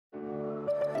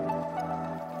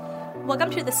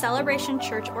Welcome to the Celebration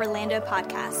Church Orlando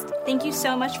podcast. Thank you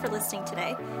so much for listening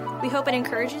today. We hope it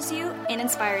encourages you and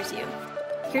inspires you.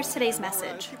 Here's today's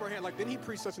message. Keep our hand. Didn't he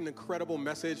preach such an incredible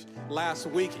message last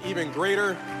week? Even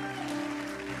greater.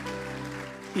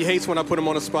 He hates when I put him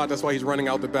on the spot. That's why he's running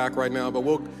out the back right now.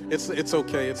 But it's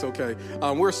okay. It's okay.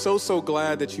 We're so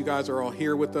glad that you guys are all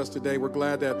here with us today. We're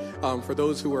glad that for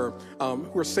those who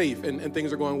are safe and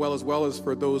things are going well as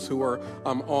for those who are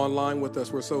online with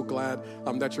us. We're so glad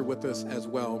that you're with us as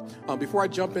well. Before I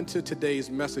jump into today's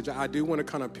message, I do want to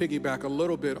kind of piggyback a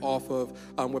little bit off of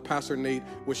what Pastor Nate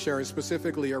was sharing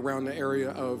specifically around the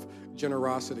area of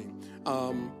generosity.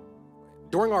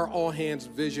 During our All Hands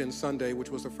Vision Sunday, which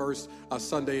was the first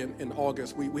Sunday in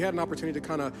August, we had an opportunity to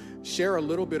kind of share a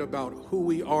little bit about who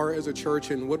we are as a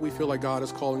church and what we feel like God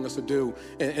is calling us to do.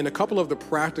 And a couple of the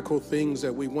practical things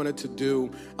that we wanted to do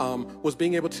was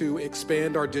being able to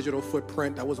expand our digital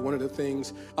footprint. That was one of the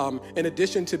things. In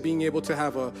addition to being able to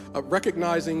have a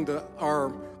recognizing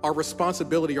our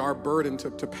responsibility, our burden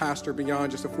to pastor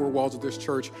beyond just the four walls of this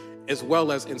church, as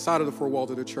well as inside of the four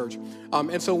walls of the church.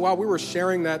 And so while we were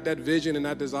sharing that vision and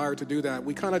that desire to do that,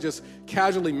 we kind of just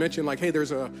casually mentioned like, hey,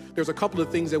 there's a couple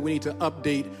of things that we need to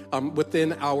update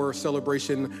within our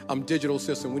Celebration digital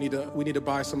system. We need to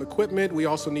buy some equipment. We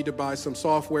also need to buy some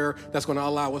software that's going to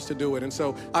allow us to do it. And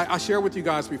so I shared with you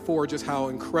guys before just how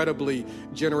incredibly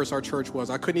generous our church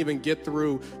was. I couldn't even get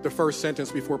through the first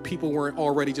sentence before people weren't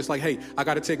already just like, hey, I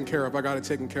got it taken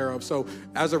care of. So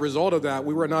as a result of that,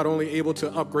 we were not only able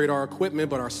to upgrade our equipment,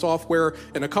 but our software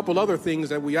and a couple other things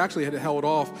that we actually had held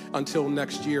off until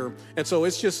next year. And so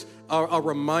it's just a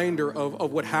reminder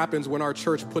of what happens when our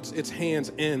church puts its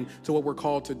hands in to what we're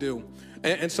called to do.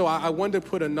 And so I wanted to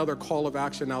put another call of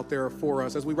action out there for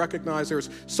us as we recognize there's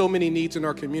so many needs in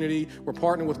our community. We're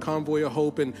partnering with Convoy of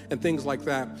Hope and things like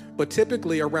that. But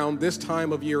typically around this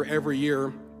time of year, every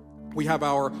year, we have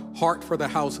our Heart for the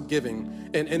House giving.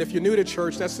 And if you're new to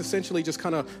church, that's essentially just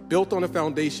kind of built on a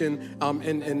foundation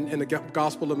in the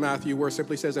Gospel of Matthew, where it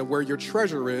simply says that where your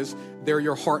treasure is, there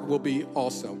your heart will be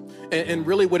also. And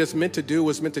really what it's meant to do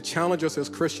is meant to challenge us as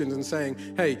Christians and saying,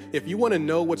 hey, if you want to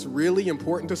know what's really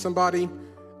important to somebody,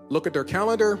 look at their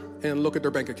calendar and look at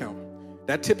their bank account.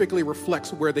 That typically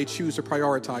reflects where they choose to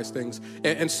prioritize things.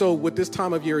 And so what this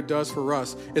time of year does for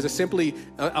us is it simply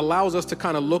allows us to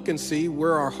kind of look and see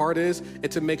where our heart is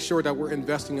and to make sure that we're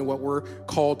investing in what we're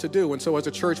called to do. And so as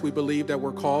a church, we believe that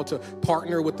we're called to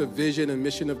partner with the vision and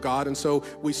mission of God. And so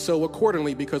we sow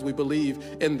accordingly because we believe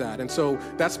in that. And so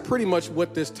that's pretty much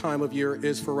what this time of year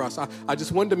is for us. I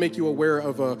just wanted to make you aware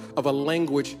of a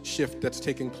language shift that's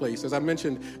taking place. As I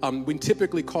mentioned, we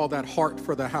typically call that Heart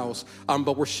for the House,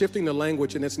 but we're shifting the language,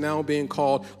 and it's now being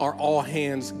called our All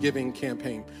Hands Giving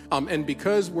campaign. And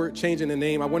because we're changing the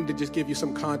name, I wanted to just give you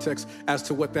some context as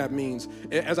to what that means.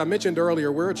 As I mentioned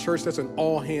earlier, we're a church that's an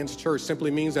all hands church.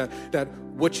 Simply means that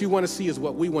what you want to see is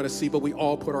what we want to see, but we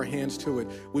all put our hands to it.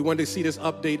 We wanted to see this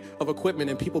update of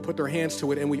equipment, and people put their hands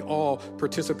to it, and we all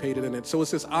participated in it. So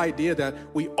it's this idea that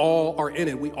we all are in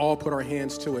it. We all put our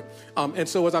hands to it. And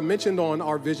so as I mentioned on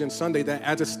our Vision Sunday, that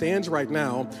as it stands right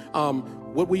now,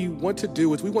 what we want to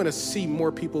do is we want to see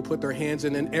more people put their hands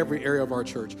in every area of our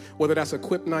church, whether that's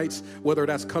equip nights, whether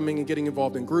that's coming and getting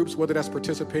involved in groups, whether that's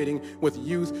participating with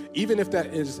youth, even if that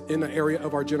is in the area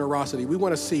of our generosity. We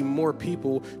want to see more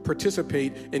people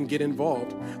participate and get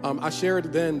involved. I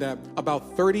shared then that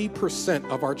about 30%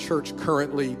 of our church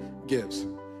currently gives.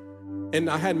 And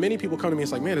I had many people come to me and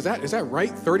it's like, man, is that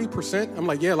right? 30%? I'm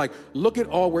like, yeah, like look at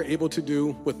all we're able to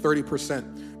do with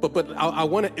 30%. But I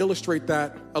want to illustrate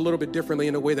that a little bit differently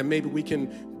in a way that maybe we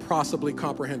can possibly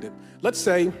comprehend it. Let's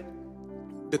say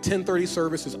the 10:30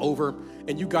 service is over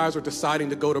and you guys are deciding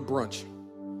to go to brunch,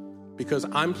 because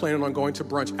I'm planning on going to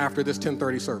brunch after this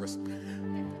 10:30 service.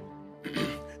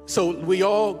 So we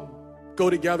all go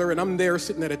together and I'm there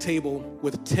sitting at a table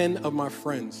with 10 of my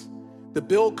friends. The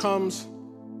bill comes,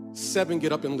 7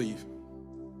 get up and leave.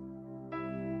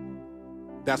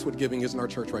 That's what giving is in our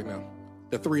church right now,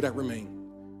 the 3 that remain.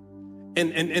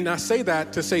 And I say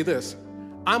that to say this.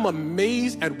 I'm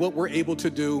amazed at what we're able to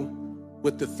do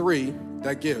with the 3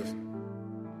 that give.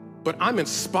 But I'm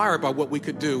inspired by what we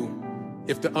could do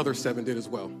if the other 7 did as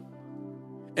well.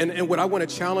 And what I want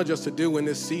to challenge us to do in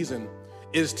this season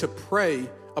is to pray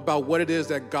about what it is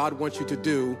that God wants you to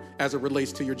do as it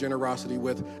relates to your generosity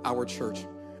with our church.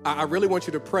 I really want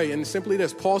you to pray. And simply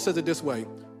this, Paul says it this way: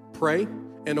 pray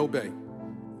and obey.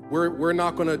 We're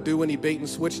not going to do any bait and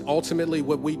switch. Ultimately,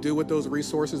 what we do with those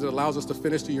resources, it allows us to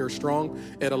finish the year strong.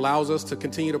 It allows us to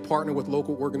continue to partner with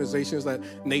local organizations that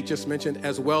Nate just mentioned,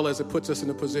 as well as it puts us in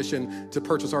a position to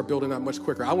purchase our building that much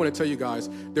quicker. I want to tell you guys,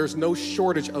 there's no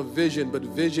shortage of vision, but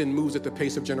vision moves at the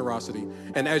pace of generosity.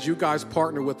 And as you guys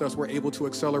partner with us, we're able to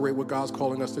accelerate what God's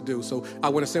calling us to do. So I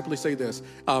want to simply say this.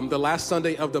 The last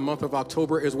Sunday of the month of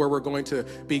October is where we're going to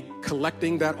be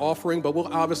collecting that offering, but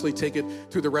we'll obviously take it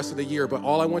through the rest of the year. But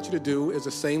all I want you to do is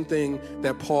the same thing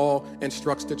that Paul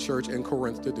instructs the church in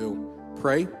Corinth to do.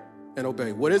 Pray and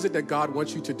obey. What is it that God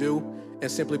wants you to do? And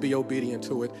simply be obedient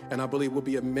to it. And I believe we'll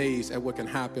be amazed at what can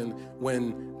happen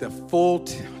when the full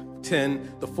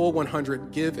 10, the full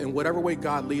 100 give in whatever way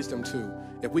God leads them to.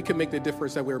 If we can make the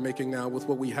difference that we're making now with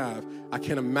what we have, I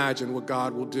can't imagine what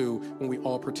God will do when we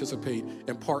all participate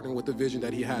and partner with the vision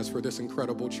that he has for this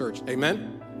incredible church.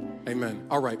 Amen? Amen.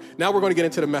 All right. Now we're going to get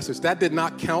into the message. That did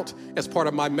not count as part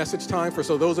of my message time.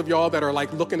 So those of y'all that are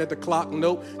like looking at the clock,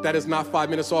 nope, that is not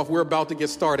 5 minutes off. We're about to get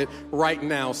started right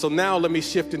now. So now let me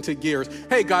shift into gears.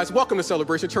 Hey guys, welcome to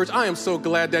Celebration Church. I am so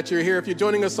glad that you're here. If you're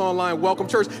joining us online, welcome,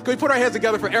 church. Can we put our hands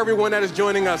together for everyone that is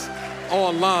joining us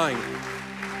online?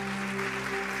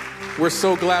 We're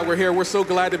so glad we're here. We're so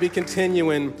glad to be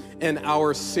continuing in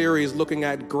our series looking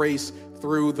at grace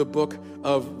through the book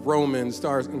of Romans,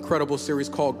 our incredible series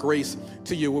called Grace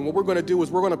to You. And what we're going to do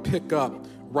is we're going to pick up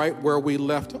right where we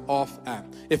left off at.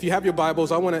 If you have your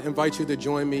Bibles, I want to invite you to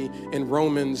join me in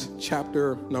Romans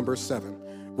chapter number 7.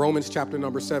 Romans chapter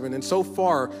number 7. And so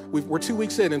far, we're 2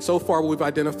 weeks in, and so far what we've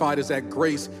identified is that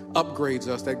grace upgrades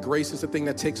us, that grace is the thing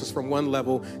that takes us from one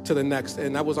level to the next.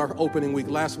 And that was our opening week.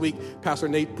 Last week, Pastor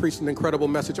Nate preached an incredible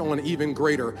message on even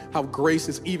greater, how grace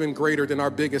is even greater than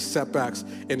our biggest setbacks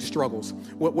and struggles.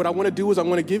 What I want to do is I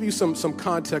want to give you some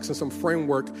context and some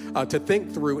framework to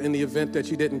think through in the event that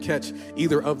you didn't catch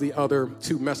either of the other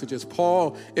two messages.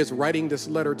 Paul is writing this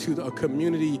letter to a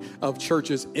community of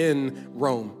churches in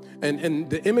Rome. And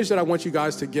the image that I want you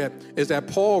guys to get is that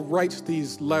Paul writes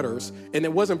these letters, and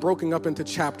it wasn't broken up into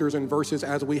chapters and verses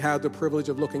as we have the privilege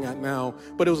of looking at now,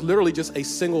 but it was literally just a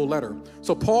single letter.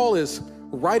 So Paul is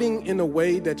writing in a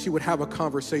way that you would have a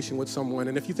conversation with someone.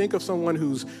 And if you think of someone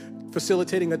who's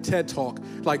facilitating a TED Talk,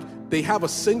 like they have a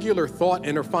singular thought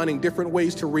and are finding different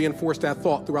ways to reinforce that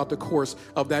thought throughout the course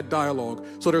of that dialogue.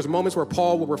 So there's moments where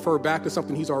Paul will refer back to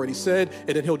something he's already said,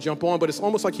 and then he'll jump on, but it's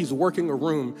almost like he's working a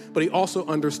room, but he also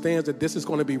understands that this is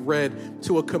going to be read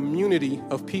to a community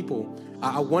of people.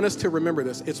 I want us to remember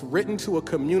this. It's written to a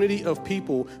community of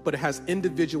people, but it has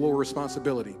individual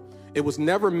responsibility. It was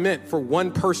never meant for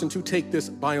one person to take this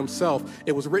by himself.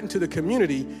 It was written to the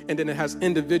community, and then it has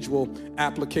individual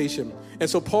application. And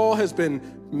so Paul has been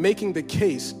making the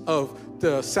case of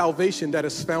the salvation that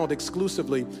is found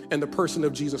exclusively in the person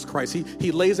of Jesus Christ.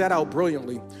 He lays that out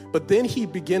brilliantly. But then he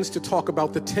begins to talk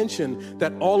about the tension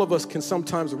that all of us can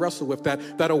sometimes wrestle with,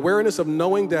 that awareness of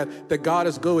knowing that God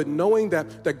is good, knowing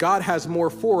that God has more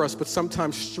for us, but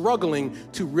sometimes struggling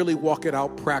to really walk it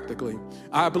out practically.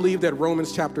 I believe that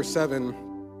Romans chapter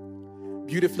 7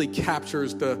 beautifully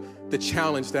captures the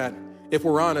challenge that, if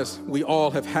we're honest, we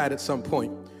all have had at some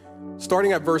point.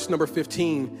 Starting at verse number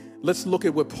 15, let's look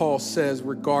at what Paul says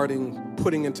regarding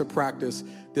putting into practice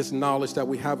this knowledge that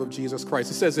we have of Jesus Christ.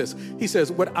 He says this. He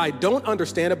says, what I don't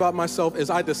understand about myself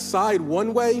is I decide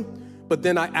one way, but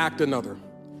then I act another,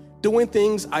 doing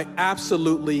things I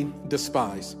absolutely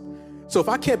despise. So if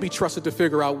I can't be trusted to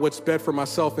figure out what's best for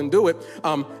myself and do it,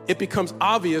 it becomes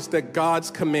obvious that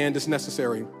God's command is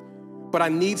necessary. But I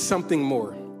need something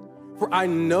more. For I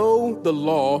know the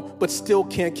law, but still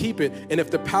can't keep it. And if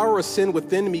the power of sin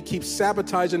within me keeps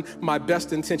sabotaging my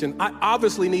best intention, I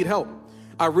obviously need help.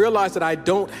 I realize that I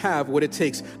don't have what it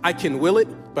takes. I can will it,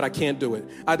 but I can't do it.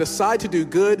 I decide to do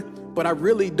good, but I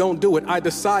really don't do it. I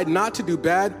decide not to do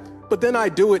bad, but then I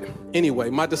do it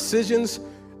anyway. My decisions,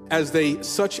 as they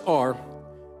such are,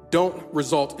 don't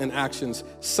result in actions.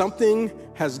 Something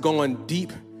has gone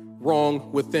deep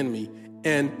wrong within me,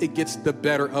 and it gets the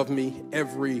better of me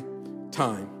every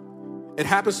time. It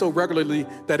happens so regularly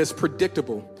that it's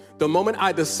predictable. The moment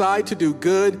I decide to do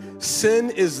good,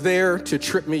 sin is there to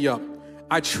trip me up.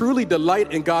 I truly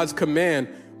delight in God's command,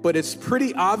 but it's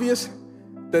pretty obvious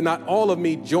that not all of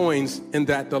me joins in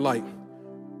that delight.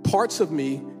 Parts of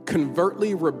me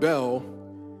covertly rebel,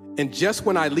 and just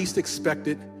when I least expect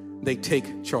it, they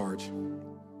take charge.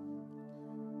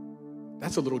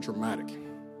 That's a little dramatic.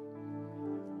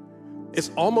 It's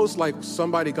almost like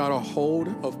somebody got a hold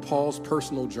of Paul's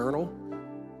personal journal,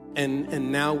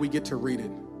 and now we get to read it.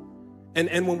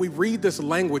 And when we read this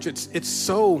language, it's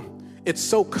so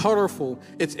colorful,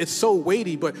 it's so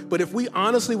weighty. But if we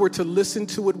honestly were to listen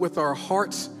to it with our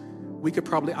hearts, we could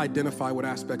probably identify with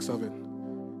aspects of it.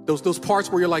 Those parts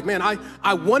where you're like, man,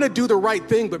 I want to do the right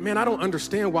thing, but man, I don't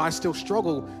understand why I still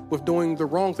struggle with doing the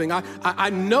wrong thing. I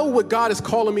know what God is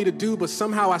calling me to do, but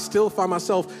somehow I still find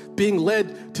myself being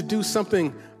led to do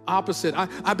something opposite.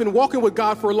 I've been walking with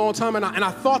God for a long time, and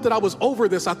I thought that I was over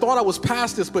this. I thought I was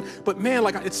past this, but man,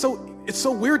 like it's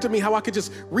so weird to me how I could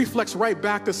just reflex right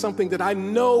back to something that I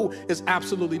know is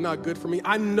absolutely not good for me.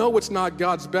 I know it's not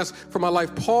God's best for my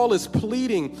life. Paul is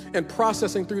pleading and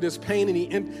processing through this pain,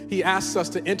 and he asks us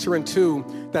to enter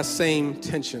into that same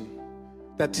tension,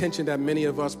 that tension that many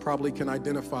of us probably can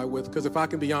identify with. Because if I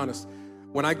can be honest,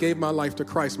 when I gave my life to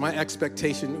Christ, my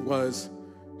expectation was,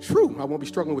 true, I won't be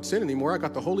struggling with sin anymore. I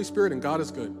got the Holy Spirit and God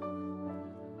is good.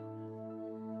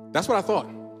 That's what I thought.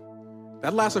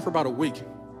 That lasted for about a week.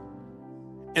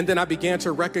 And then I began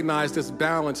to recognize this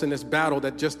balance and this battle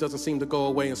that just doesn't seem to go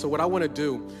away. And so what I want to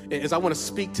do is I want to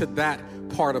speak to that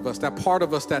part of us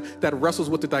that wrestles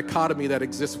with the dichotomy that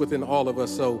exists within all of us.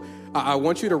 So I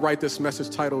want you to write this message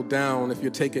title down if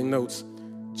you're taking notes.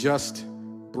 Just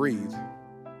breathe.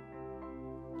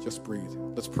 Just breathe.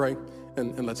 Let's pray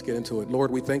and let's get into it.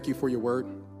 Lord, we thank you for your word.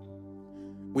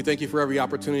 We thank you for every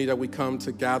opportunity that we come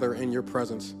to gather in your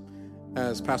presence.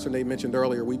 As Pastor Nate mentioned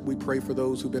earlier, we pray for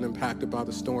those who've been impacted by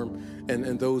the storm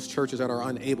and those churches that are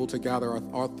unable to gather.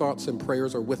 Our thoughts and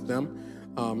prayers are with them.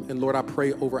 And Lord, I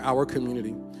pray over our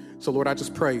community. So Lord, I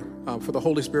just pray for the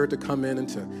Holy Spirit to come in and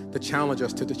to challenge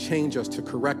us, to change us, to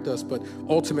correct us, but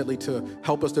ultimately to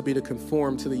help us to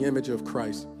conform to the image of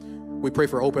Christ. We pray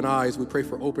for open eyes, we pray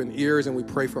for open ears, and we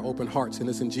pray for open hearts. And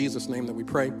it's in Jesus' name that we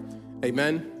pray.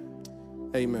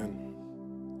 Amen.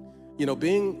 Amen. You know,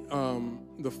 being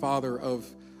the father of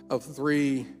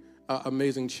three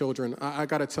amazing children, I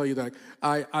got to tell you that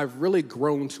I've really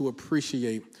grown to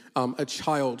appreciate a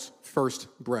child's first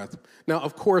breath. Now,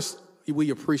 of course,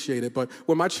 we appreciate it, but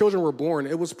when my children were born,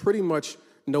 it was pretty much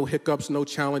no hiccups, no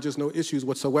challenges, no issues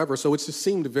whatsoever. So it just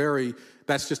seemed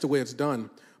that's just the way it's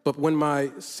done. But when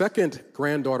my second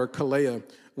granddaughter, Kalea,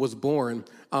 was born,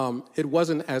 it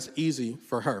wasn't as easy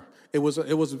for her. It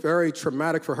was very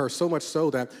traumatic for her, so much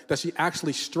so that she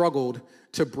actually struggled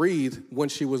to breathe when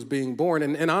she was being born.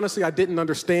 And honestly, I didn't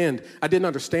understand it. I didn't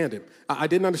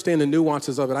understand the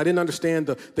nuances of it. I didn't understand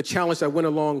the challenge that went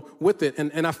along with it.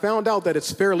 And I found out that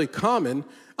it's fairly common,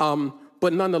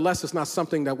 but nonetheless, it's not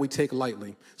something that we take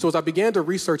lightly. So as I began to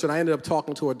research, and I ended up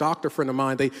talking to a doctor friend of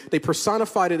mine, they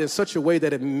personified it in such a way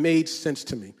that it made sense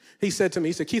to me. He said to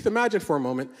me, Keith, imagine for a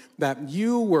moment that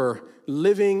you were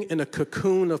living in a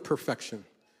cocoon of perfection,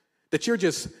 that you're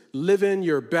just living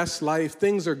your best life.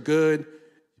 Things are good.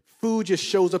 Food just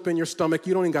shows up in your stomach.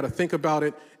 You don't even got to think about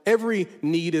it. Every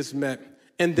need is met.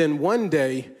 And then one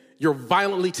day, you're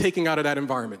violently taken out of that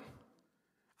environment.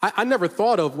 I never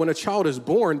thought of when a child is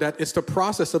born that it's the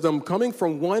process of them coming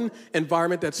from one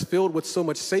environment that's filled with so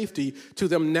much safety to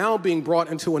them now being brought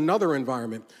into another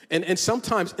environment. And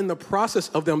sometimes in the process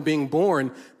of them being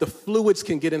born, the fluids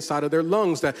can get inside of their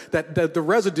lungs, that the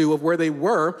residue of where they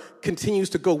were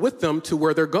continues to go with them to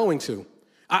where they're going to.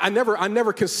 I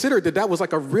never considered that was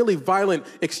like a really violent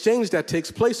exchange that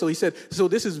takes place. So he said, so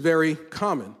this is very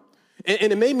common.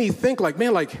 And it made me think like,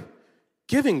 man, like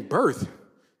giving birth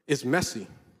is messy.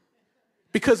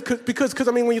 Because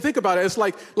I mean, when you think about it, it's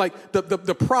like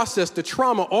the process, the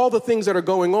trauma, all the things that are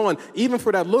going on, even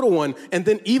for that little one. And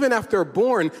then even after they're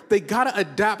born, they got to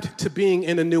adapt to being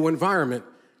in a new environment.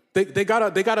 They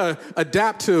gotta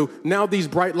adapt to now these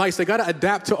bright lights. They gotta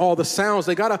adapt to all the sounds.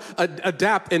 They gotta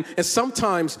adapt. And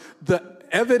sometimes the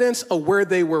evidence of where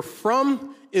they were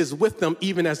from is with them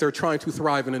even as they're trying to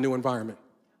thrive in a new environment.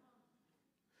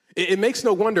 It makes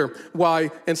no wonder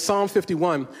why in Psalm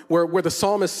 51, where the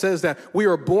psalmist says that we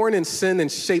are born in sin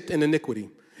and shaped in iniquity.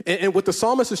 And what the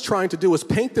psalmist is trying to do is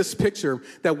paint this picture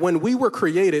that when we were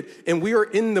created and we are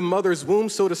in the mother's womb,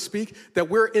 so to speak, that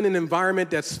we're in an environment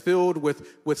that's filled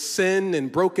with sin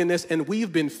and brokenness, and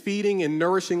we've been feeding and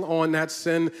nourishing on that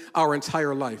sin our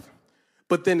entire life.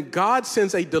 But then God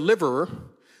sends a deliverer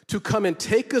to come and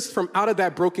take us from out of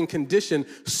that broken condition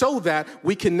so that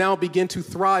we can now begin to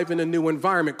thrive in a new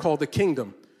environment called the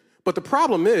kingdom. But the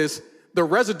problem is the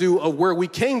residue of where we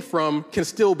came from can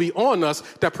still be on us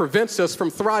that prevents us from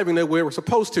thriving the way we're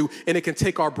supposed to, and it can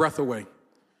take our breath away.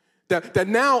 That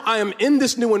now I am in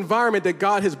this new environment that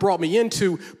God has brought me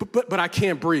into, but I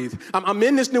can't breathe. I'm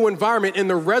in this new environment and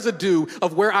the residue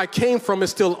of where I came from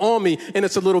is still on me and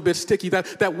it's a little bit sticky.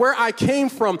 That where I came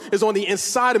from is on the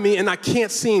inside of me and I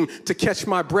can't seem to catch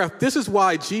my breath. This is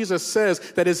why Jesus says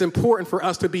that it's important for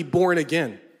us to be born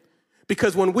again.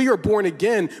 Because when we are born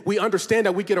again, we understand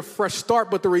that we get a fresh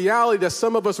start, but the reality that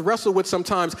some of us wrestle with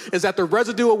sometimes is that the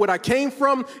residue of what I came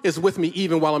from is with me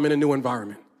even while I'm in a new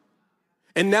environment.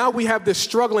 And now we have this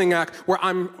struggling act where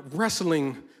I'm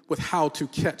wrestling with how to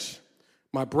catch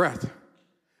my breath.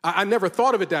 I never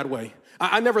thought of it that way.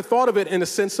 I never thought of it in the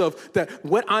sense of that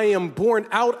what I am born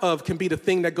out of can be the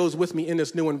thing that goes with me in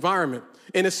this new environment.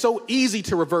 And it's so easy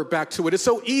to revert back to it. It's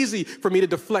so easy for me to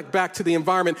deflect back to the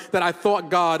environment that I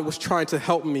thought God was trying to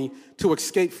help me to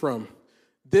escape from.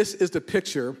 This is the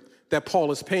picture that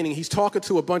Paul is painting. He's talking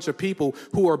to a bunch of people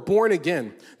who are born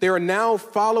again. They are now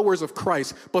followers of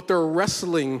Christ, but they're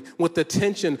wrestling with the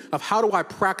tension of how do I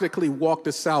practically walk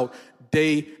this out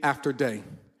day after day.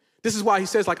 This is why he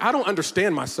says, I don't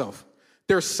understand myself.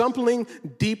 There's something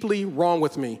deeply wrong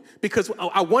with me because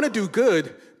I want to do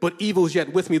good, but evil's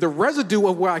yet with me. The residue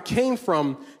of where I came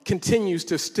from continues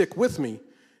to stick with me.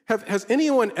 Has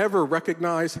anyone ever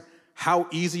recognized how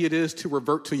easy it is to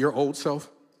revert to your old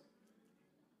self?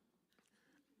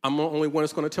 I'm the only one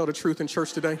that's going to tell the truth in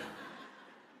church today.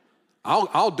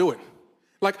 I'll do it.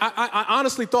 I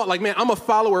honestly thought, man, I'm a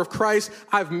follower of Christ.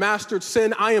 I've mastered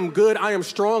sin. I am good. I am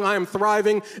strong. I am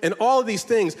thriving. And all of these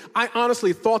things, I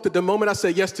honestly thought that the moment I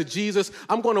said yes to Jesus,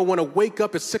 I'm going to want to wake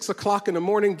up at 6 o'clock in the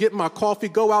morning, get my coffee,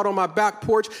 go out on my back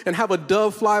porch, and have a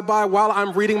dove fly by while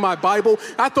I'm reading my Bible.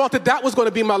 I thought that was going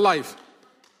to be my life.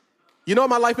 You know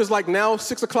what my life is like now?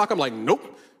 6 o'clock, I'm like,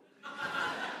 nope.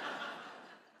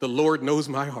 The Lord knows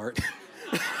my heart.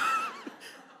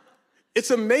 It's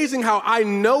amazing how I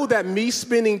know that me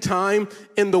spending time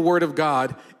in the Word of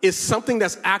God is something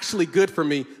that's actually good for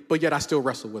me, but yet I still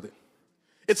wrestle with it.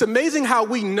 It's amazing how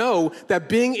we know that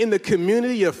being in the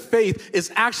community of faith is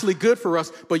actually good for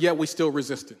us, but yet we still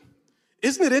resist it.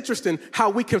 Isn't it interesting how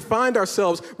we can find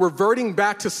ourselves reverting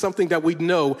back to something that we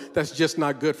know that's just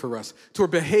not good for us, to our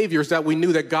behaviors that we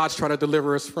knew that God's trying to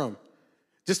deliver us from?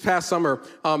 Just past summer,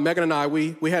 Megan and I,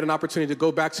 we had an opportunity to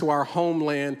go back to our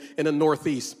homeland in the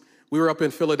Northeast. We were up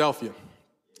in Philadelphia,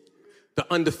 the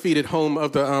undefeated home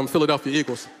of the Philadelphia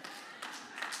Eagles.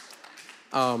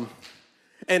 And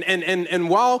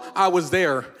while I was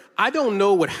there, I don't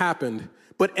know what happened,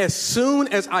 but as soon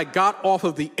as I got off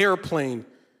of the airplane,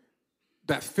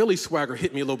 that Philly swagger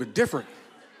hit me a little bit different.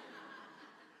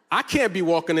 I can't be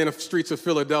walking in the streets of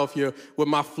Philadelphia with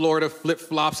my Florida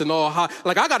flip-flops and all high.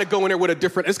 I got to go in there with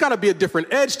it's got to be a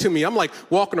different edge to me. I'm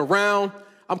walking around.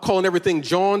 I'm calling everything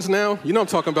Johns now. You know what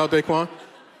I'm talking about, Daquan?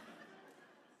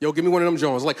 Yo, give me one of them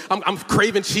Johns. I'm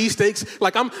craving cheesesteaks.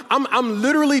 I'm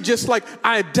literally just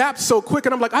I adapt so quick.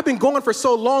 And I'm I've been going for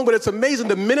so long, but it's amazing.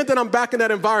 The minute that I'm back in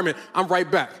that environment, I'm right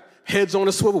back. Heads on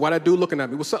a swivel. Why that dude looking at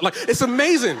me? What's up? It's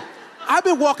amazing. I've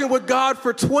been walking with God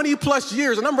for 20 plus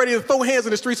years, and I'm ready to throw hands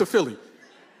in the streets of Philly.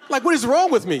 What is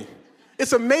wrong with me?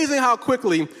 It's amazing how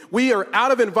quickly we are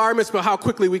out of environments, but how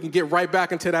quickly we can get right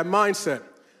back into that mindset.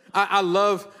 I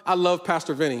love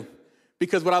Pastor Vinny,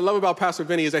 because what I love about Pastor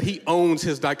Vinny is that he owns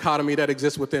his dichotomy that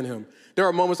exists within him. There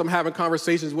are moments I'm having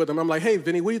conversations with him. I'm like, hey,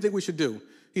 Vinny, what do you think we should do?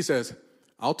 He says,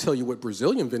 I'll tell you what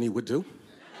Brazilian Vinny would do.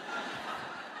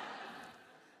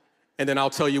 And then I'll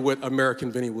tell you what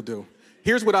American Vinny will do.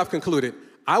 Here's what I've concluded.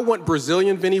 I want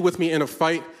Brazilian Vinny with me in a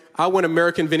fight. I want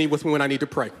American Vinny with me when I need to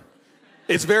pray.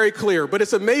 It's very clear, but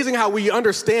it's amazing how we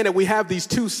understand that we have these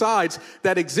two sides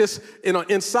that exist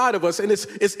inside of us. And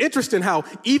it's interesting how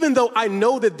even though I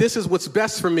know that this is what's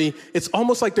best for me, it's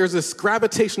almost like there's this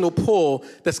gravitational pull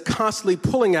that's constantly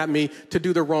pulling at me to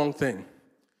do the wrong thing.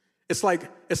 It's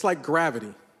like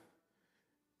gravity.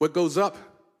 What goes up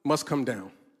must come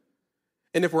down.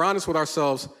 And if we're honest with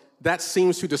ourselves, that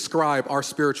seems to describe our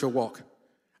spiritual walk.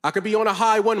 I could be on a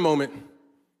high one moment,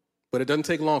 but it doesn't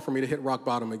take long for me to hit rock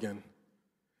bottom again.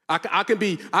 I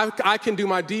can do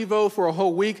my Devo for a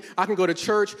whole week. I can go to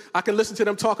church. I can listen to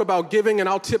them talk about giving and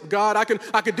I'll tip God. I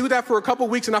can do that for a couple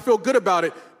weeks and I feel good about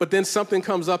it. But then something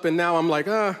comes up and now I'm like,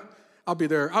 I'll be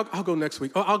there. I'll go next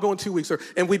week. I'll go in 2 weeks.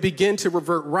 And we begin to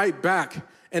revert right back,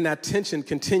 and that tension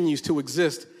continues to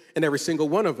exist in every single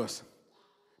one of us.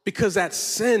 Because that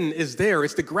sin is there.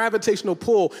 It's the gravitational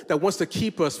pull that wants to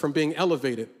keep us from being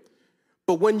elevated.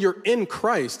 But when you're in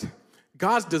Christ,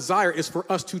 God's desire is for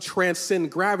us to transcend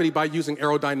gravity by using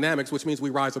aerodynamics, which means we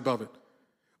rise above it.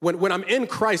 When I'm in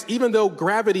Christ, even though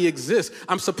gravity exists,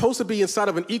 I'm supposed to be inside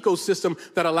of an ecosystem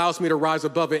that allows me to rise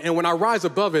above it. And when I rise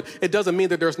above it, it doesn't mean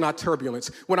that there's not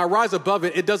turbulence. When I rise above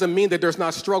it, it doesn't mean that there's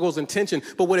not struggles and tension.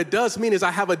 But what it does mean is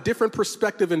I have a different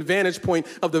perspective and vantage point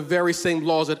of the very same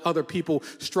laws that other people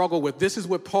struggle with. This is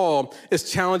what Paul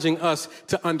is challenging us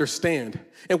to understand.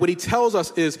 And what he tells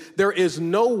us is there is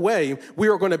no way we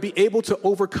are going to be able to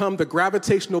overcome the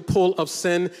gravitational pull of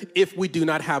sin if we do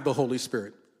not have the Holy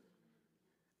Spirit.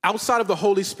 Outside of the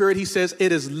Holy Spirit, he says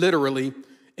it is literally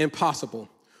impossible.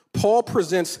 Paul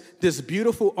presents this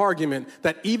beautiful argument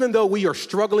that even though we are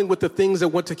struggling with the things that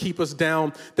want to keep us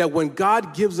down, that when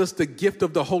God gives us the gift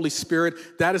of the Holy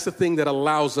Spirit, that is the thing that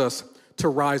allows us to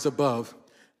rise above.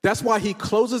 That's why he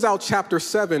closes out chapter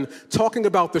 7 talking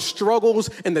about the struggles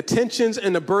and the tensions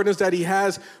and the burdens that he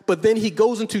has, but then he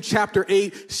goes into chapter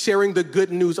 8 sharing the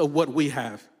good news of what we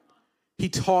have. He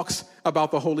talks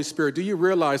about the Holy Spirit. Do you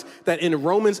realize that in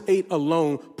Romans 8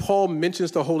 alone, Paul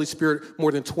mentions the Holy Spirit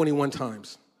more than 21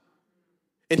 times?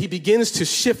 And he begins to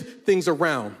shift things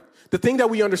around. The thing that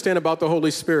we understand about the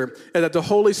Holy Spirit is that the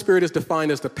Holy Spirit is defined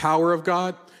as the power of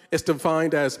God. It's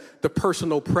defined as the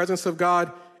personal presence of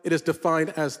God. It is defined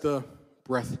as the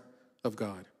breath of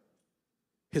God.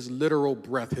 His literal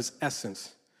breath, his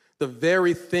essence, the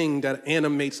very thing that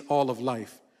animates all of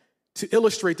life. To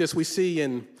illustrate this, we see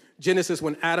in Genesis,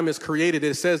 when Adam is created,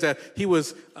 it says that he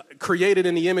was created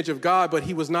in the image of God, but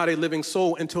he was not a living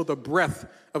soul until the breath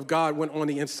of God went on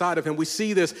the inside of him. We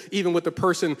see this even with the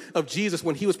person of Jesus.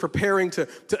 When he was preparing to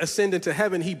ascend into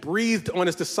heaven, he breathed on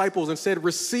his disciples and said,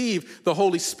 receive the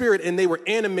Holy Spirit, and they were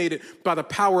animated by the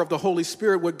power of the Holy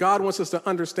Spirit. What God wants us to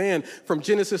understand from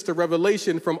Genesis to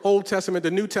Revelation, from Old Testament to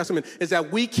New Testament, is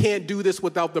that we can't do this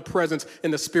without the presence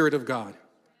and the Spirit of God.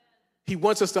 He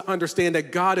wants us to understand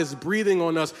that God is breathing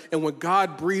on us, and when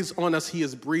God breathes on us, he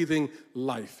is breathing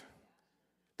life.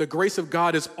 The grace of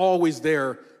God is always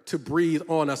there to breathe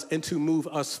on us and to move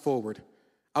us forward.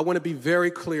 I want to be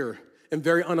very clear and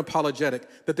very unapologetic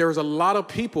that there is a lot of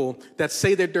people that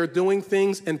say that they're doing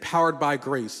things empowered by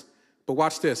grace. But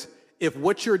watch this. If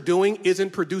what you're doing isn't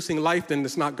producing life, then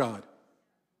it's not God.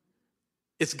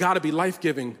 It's got to be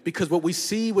life-giving, because what we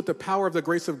see with the power of the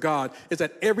grace of God is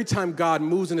that every time God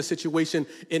moves in a situation,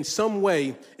 in some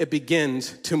way, it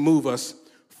begins to move us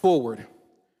forward.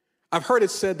 I've heard it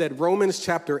said that Romans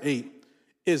chapter 8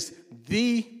 is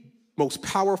the most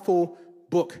powerful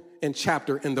book and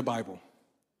chapter in the Bible.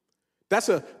 That's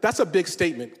a big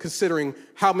statement, considering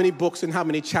how many books and how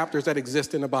many chapters that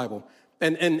exist in the Bible.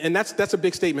 And that's a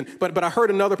big statement. But I heard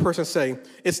another person say,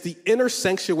 it's the inner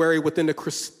sanctuary within the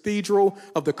cathedral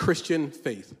of the Christian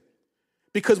faith.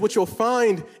 Because what you'll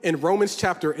find in Romans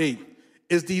chapter 8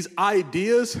 is these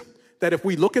ideas that if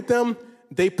we look at them,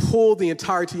 they pull the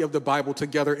entirety of the Bible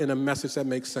together in a message that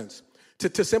makes sense.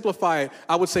 To simplify it,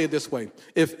 I would say it this way.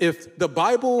 If the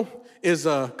Bible is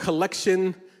a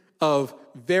collection of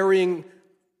varying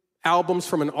albums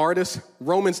from an artist,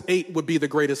 Romans 8 would be the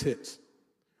greatest hits,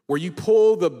 where you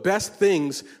pull the best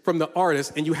things from the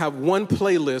artist and you have one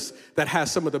playlist that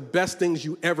has some of the best things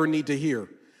you ever need to hear.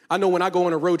 I know when I go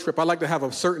on a road trip, I like to have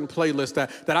a certain playlist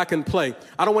that I can play.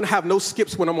 I don't want to have no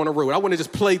skips when I'm on a road. I want to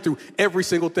just play through every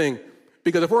single thing.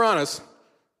 Because if we're honest,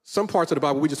 some parts of the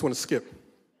Bible we just want to skip.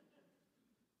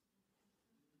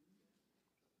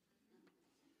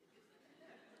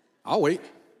 I'll wait.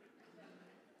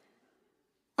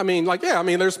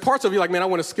 There's parts of you like, man, I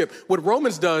want to skip. What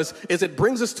Romans does is it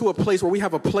brings us to a place where we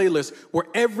have a playlist where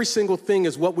every single thing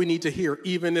is what we need to hear,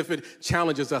 even if it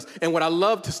challenges us. And what I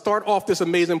love to start off this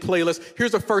amazing playlist,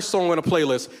 here's the first song on a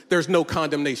playlist, There's No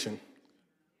Condemnation.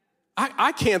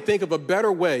 I can't think of a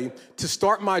better way to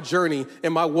start my journey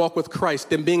in my walk with Christ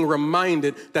than being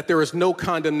reminded that there is no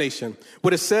condemnation.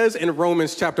 What it says in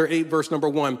Romans chapter 8, verse number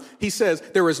 1, he says,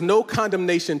 there is no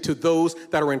condemnation to those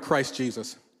that are in Christ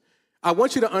Jesus. I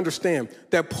want you to understand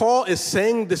that Paul is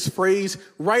saying this phrase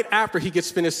right after he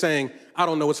gets finished saying, I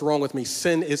don't know what's wrong with me.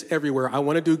 Sin is everywhere. I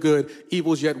want to do good.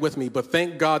 Evil's yet with me. But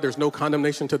thank God there's no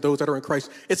condemnation to those that are in Christ.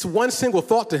 It's one single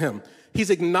thought to him. He's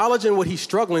acknowledging what he's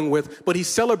struggling with, but he's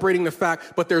celebrating the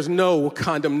fact, but there's no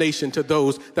condemnation to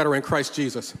those that are in Christ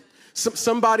Jesus.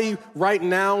 Somebody right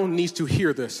now needs to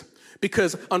hear this.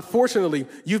 Because unfortunately,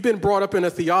 you've been brought up in a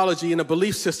theology and a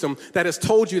belief system that has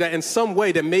told you that in some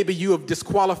way that maybe you have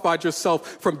disqualified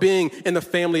yourself from being in the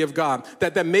family of God.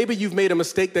 That maybe you've made a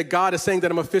mistake, that God is saying that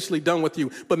I'm officially done with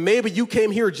you. But maybe you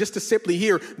came here just to simply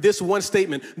hear this one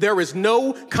statement. There is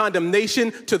no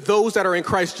condemnation to those that are in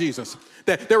Christ Jesus.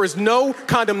 That there is no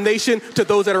condemnation to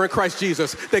those that are in Christ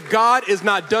Jesus. That God is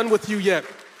not done with you yet.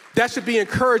 That should be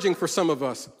encouraging for some of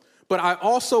us. But I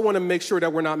also want to make sure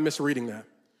that we're not misreading that.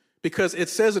 Because it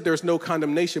says that there's no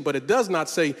condemnation, but it does not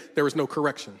say there is no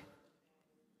correction.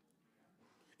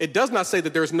 It does not say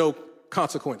that there's no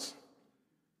consequence.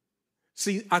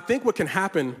 See, I think what can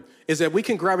happen is that we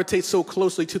can gravitate so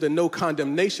closely to the no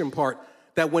condemnation part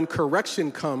that when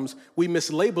correction comes, we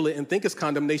mislabel it and think it's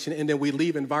condemnation, and then we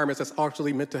leave environments that's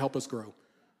actually meant to help us grow.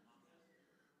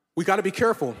 We got to be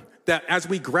careful that as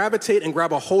we gravitate and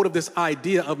grab a hold of this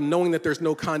idea of knowing that there's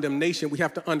no condemnation, we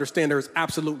have to understand there is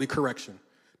absolutely correction.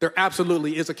 There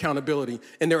absolutely is accountability.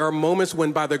 And there are moments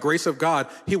when, by the grace of God,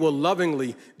 he will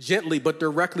lovingly, gently, but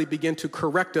directly begin to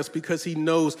correct us because he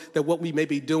knows that what we may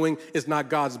be doing is not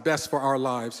God's best for our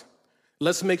lives.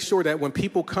 Let's make sure that when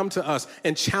people come to us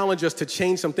and challenge us to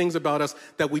change some things about us,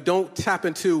 that we don't tap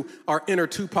into our inner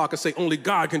Tupac and say, only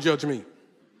God can judge me.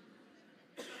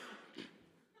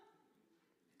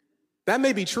 That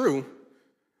may be true,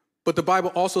 but the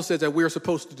Bible also says that we are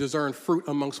supposed to discern fruit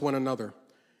amongst one another.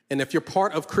 And if you're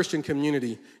part of Christian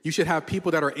community, you should have people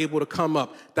that are able to come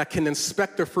up that can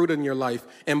inspect the fruit in your life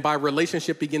and by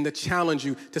relationship begin to challenge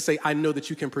you to say, I know that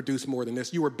you can produce more than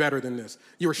this. You are better than this.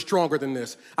 You are stronger than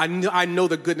this. I know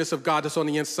the goodness of God that's on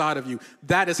the inside of you.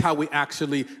 That is how we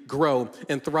actually grow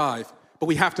and thrive. But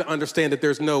we have to understand that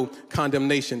there's no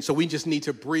condemnation. So we just need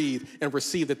to breathe and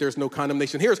receive that there's no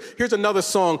condemnation. Here's another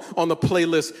song on the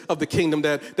playlist of the kingdom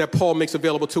that Paul makes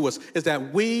available to us, is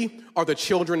that we are the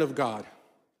children of God.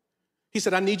 He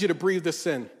said, I need you to breathe this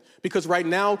in because right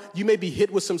now you may be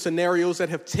hit with some scenarios that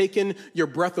have taken your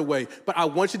breath away, but I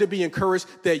want you to be encouraged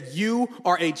that you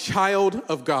are a child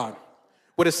of God.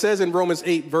 What it says in Romans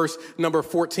 8, verse number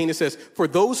 14, it says, for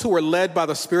those who are led by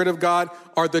the Spirit of God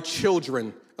are the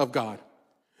children of God.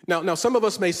 Now, some of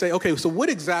us may say, okay, so what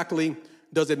exactly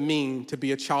does it mean to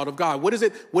be a child of God? What does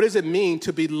it mean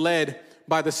to be led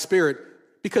by the Spirit?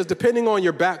 Because depending on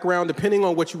your background, depending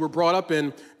on what you were brought up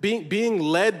in, being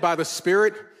led by the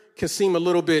Spirit can seem a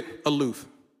little bit aloof.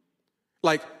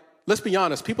 Like, let's be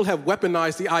honest, people have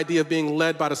weaponized the idea of being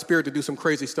led by the Spirit to do some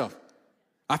crazy stuff.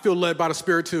 I feel led by the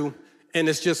Spirit too, and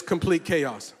it's just complete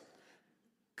chaos.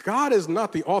 God is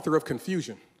not the author of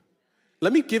confusion.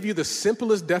 Let me give you the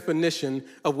simplest definition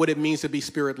of what it means to be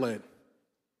Spirit-led,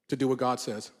 to do what God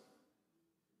says.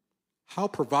 How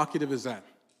provocative is that?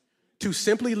 To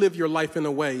simply live your life in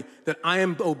a way that I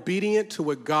am obedient to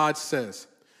what God says.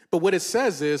 But what it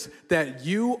says is that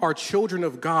you are children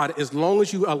of God as long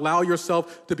as you allow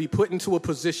yourself to be put into a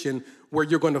position where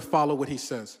you're going to follow what he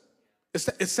says.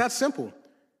 It's that simple.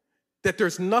 That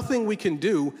there's nothing we can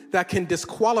do that can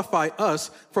disqualify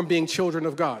us from being children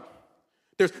of God.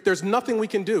 There's nothing we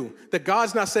can do. That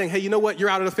God's not saying, hey, you know what? You're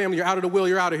out of the family, you're out of the will,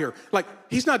 you're out of here. Like,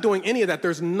 he's not doing any of that.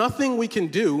 There's nothing we can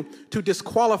do to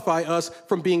disqualify us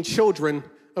from being children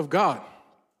of God.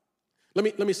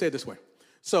 Let me say it this way.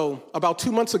 So about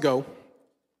 2 months ago,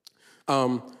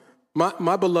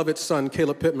 my beloved son,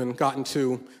 Caleb Pittman, got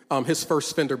into his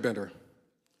first fender bender.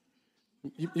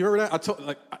 You remember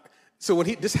that? So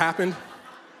when this happened,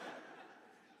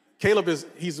 Caleb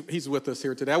he's with us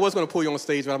here today. I was going to pull you on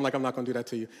stage, but I'm not going to do that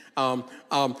to you.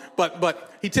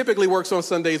 But he typically works on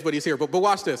Sundays, but he's here. But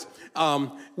watch this.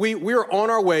 We're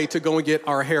on our way to go and get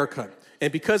our hair cut.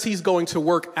 And because he's going to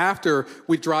work after,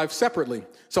 we drive separately.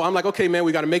 So I'm like, okay, man,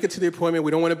 we got to make it to the appointment.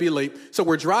 We don't want to be late. So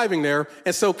we're driving there.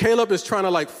 And so Caleb is trying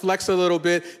to flex a little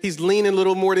bit. He's leaning a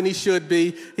little more than he should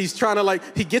be. He's trying to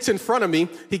he gets in front of me.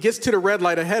 He gets to the red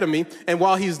light ahead of me. And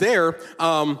while he's there,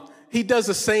 he does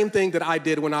the same thing that I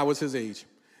did when I was his age.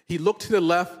 He looked to the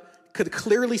left, could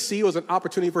clearly see it was an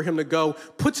opportunity for him to go,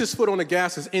 puts his foot on the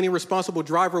gas as any responsible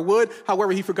driver would.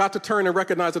 However, he forgot to turn and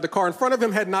recognize that the car in front of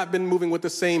him had not been moving with the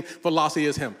same velocity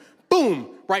as him. Boom,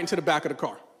 right into the back of the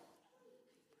car.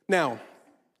 Now,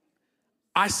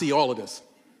 I see all of this.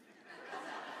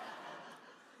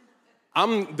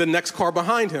 I'm the next car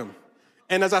behind him.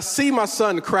 And as I see my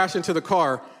son crash into the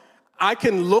car, I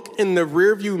can look in the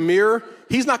rearview mirror.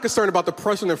 He's not concerned about the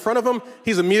person in front of him.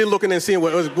 He's immediately looking and seeing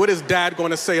what is dad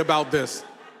going to say about this.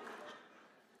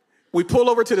 We pull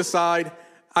over to the side.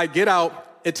 I get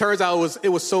out. It turns out it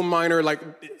was so minor,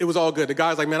 it was all good. The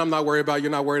guy's like, man, I'm not worried about it.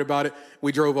 You're not worried about it.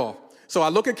 We drove off. So I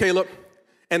look at Caleb,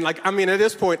 and at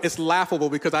this point, it's laughable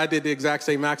because I did the exact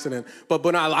same accident. But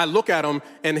when I look at him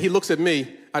and he looks at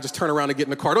me, I just turn around and get in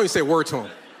the car. Don't even say a word to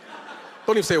him.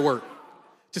 Don't even say a word.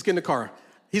 Just get in the car.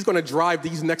 He's going to drive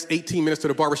these next 18 minutes to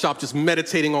the barbershop just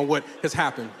meditating on what has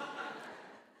happened.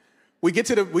 We get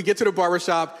to the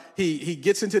barbershop. He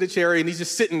gets into the chair, and he's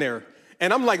just sitting there.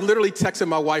 And I'm literally texting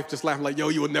my wife, just laughing yo,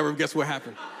 you would never guess what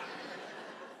happened.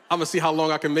 I'm going to see how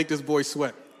long I can make this boy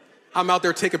sweat. I'm out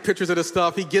there taking pictures of the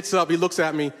stuff. He gets up, he looks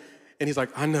at me, and he's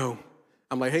like, I know.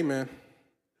 I'm like, hey, man,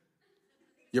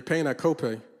 you're paying that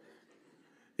copay.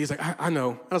 He's like, I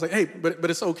know. I was like, hey, but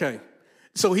it's okay.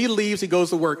 So he leaves, he goes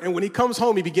to work. And when he comes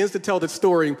home, he begins to tell the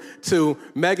story to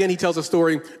Megan. He tells a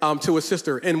story to his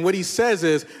sister. And what he says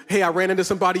is, hey, I ran into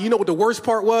somebody. You know what the worst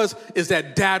part was? Is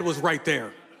that dad was right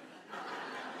there.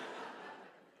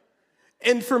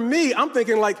 And for me, I'm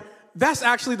thinking that's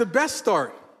actually the best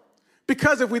start.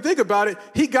 Because if we think about it,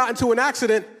 he got into an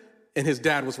accident and his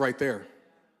dad was right there.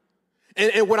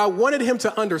 And what I wanted him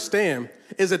to understand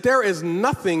is that there is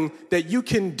nothing that you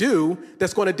can do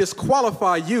that's going to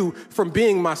disqualify you from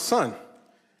being my son.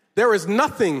 There is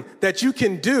nothing that you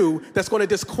can do that's going to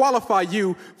disqualify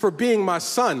you for being my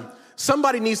son.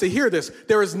 Somebody needs to hear this.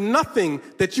 There is nothing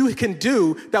that you can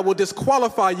do that will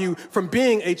disqualify you from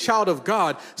being a child of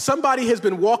God. Somebody has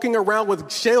been walking around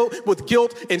with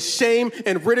guilt and shame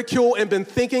and ridicule and been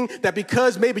thinking that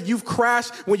because maybe you've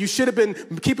crashed when you should have been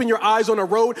keeping your eyes on the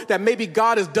road, that maybe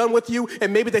God is done with you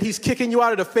and maybe that he's kicking you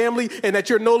out of the family and that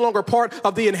you're no longer part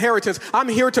of the inheritance. I'm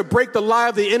here to break the lie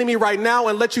of the enemy right now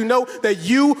and let you know that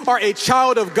you are a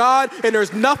child of God and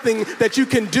there's nothing that you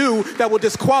can do that will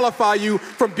disqualify you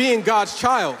from being God's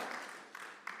child.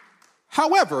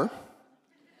 However,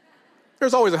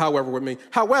 there's always a however with me.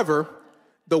 However,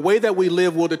 the way that we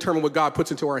live will determine what God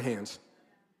puts into our hands.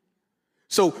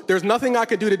 So there's nothing I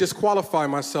can do to disqualify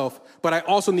myself, but I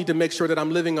also need to make sure that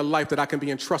I'm living a life that I can be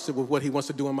entrusted with what he wants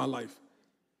to do in my life.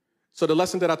 So the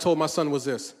lesson that I told my son was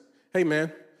this: hey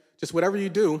man, just whatever you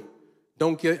do,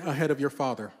 don't get ahead of your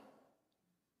father.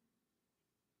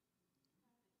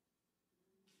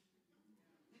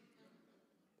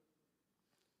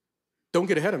 Don't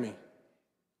get ahead of me.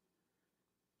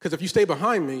 Because if you stay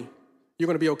behind me, you're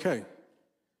going to be okay.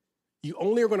 You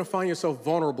only are going to find yourself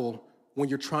vulnerable when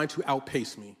you're trying to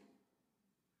outpace me.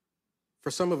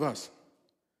 For some of us,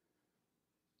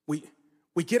 we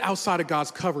get outside of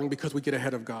God's covering because we get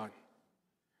ahead of God.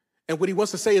 And what he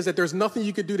wants to say is that there's nothing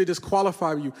you could do to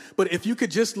disqualify you. But if you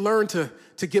could just learn to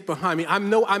get behind me, I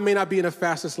know I may not be in the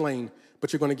fastest lane,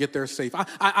 but you're going to get there safe.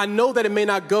 I know that it may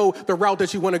not go the route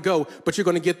that you want to go, but you're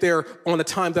going to get there on the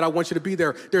time that I want you to be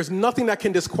there. There's nothing that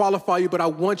can disqualify you, but I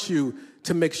want you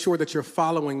to make sure that you're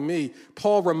following me.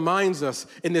 Paul reminds us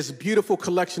in this beautiful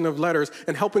collection of letters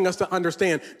and helping us to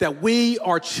understand that we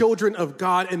are children of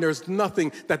God and there's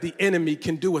nothing that the enemy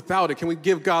can do without it. Can we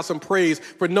give God some praise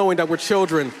for knowing that we're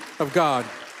children of God?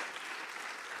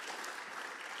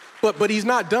 But he's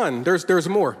not done. There's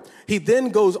more. He then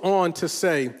goes on to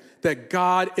say that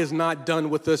God is not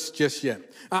done with us just yet.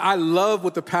 I love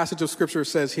what the passage of scripture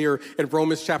says here in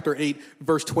Romans chapter 8,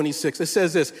 verse 26. It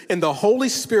says this: and the Holy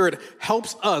Spirit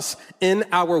helps us in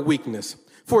our weakness.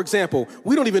 For example,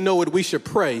 we don't even know what we should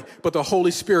pray, but the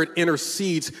Holy Spirit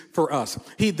intercedes for us.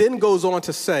 He then goes on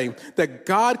to say that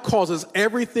God causes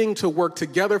everything to work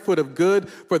together for the good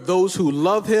for those who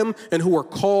love him and who are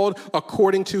called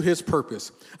according to his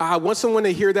purpose. I want someone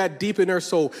to hear that deep in their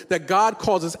soul, that God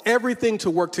causes everything to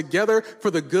work together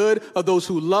for the good of those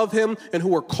who love him and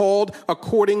who are called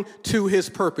according to his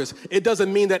purpose. It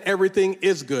doesn't mean that everything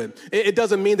is good. It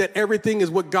doesn't mean that everything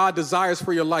is what God desires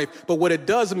for your life. But what it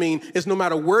does mean is no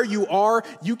matter where you are,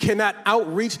 you cannot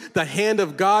outreach the hand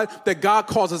of God, that God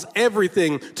causes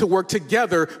everything to work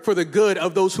together for the good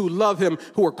of those who love him,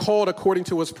 who are called according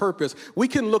to his purpose. We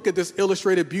can look at this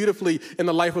illustrated beautifully in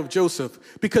the life of Joseph,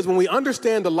 because when we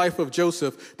understand the life of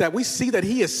Joseph, that we see that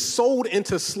he is sold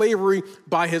into slavery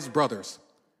by his brothers.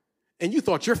 And you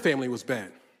thought your family was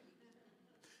bad.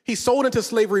 He's sold into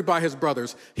slavery by his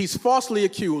brothers. He's falsely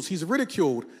accused. He's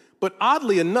ridiculed. But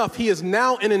oddly enough, he is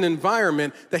now in an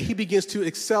environment that he begins to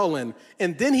excel in.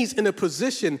 And then he's in a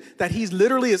position that he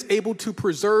literally is able to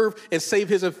preserve and save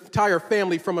his entire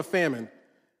family from a famine.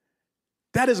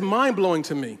 That is mind-blowing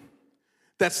to me.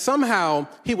 That somehow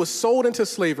he was sold into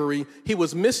slavery, he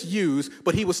was misused,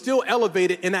 but he was still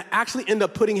elevated, and that actually ended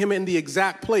up putting him in the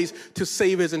exact place to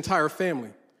save his entire family.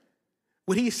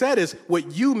 What he said is,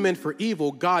 what you meant for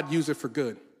evil, God used it for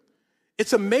good.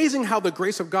 It's amazing how the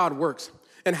grace of God works,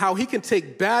 and how he can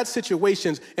take bad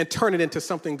situations and turn it into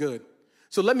something good.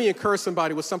 So let me encourage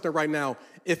somebody with something right now.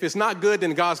 If it's not good,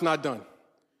 then God's not done.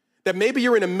 That maybe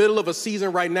you're in the middle of a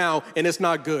season right now and it's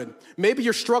not good. Maybe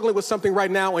you're struggling with something right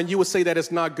now and you would say that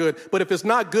it's not good. But if it's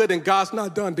not good, then God's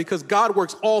not done, because God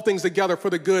works all things together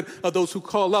for the good of those who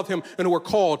love him and who are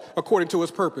called according to his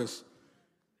purpose.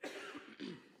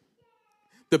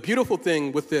 The beautiful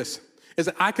thing with this is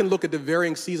that I can look at the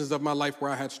varying seasons of my life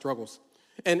where I had struggles.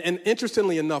 And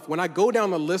interestingly enough, when I go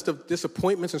down the list of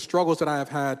disappointments and struggles that I have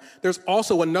had, there's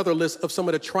also another list of some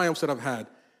of the triumphs that I've had.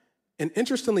 And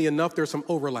interestingly enough, there's some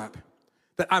overlap.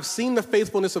 That I've seen the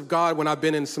faithfulness of God when I've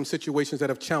been in some situations that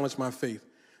have challenged my faith.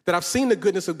 that I've seen the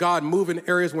goodness of God move in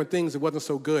areas when things wasn't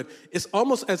so good. It's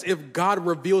almost as if God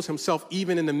reveals himself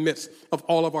even in the midst of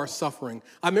all of our suffering.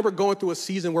 I remember going through a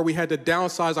season where we had to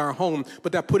downsize our home,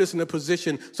 but that put us in a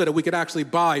position so that we could actually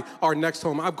buy our next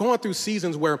home. I've gone through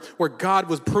seasons where God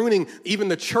was pruning even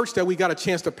the church that we got a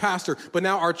chance to pastor, but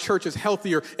now our church is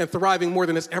healthier and thriving more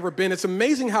than it's ever been. It's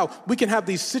amazing how we can have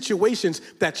these situations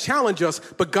that challenge us,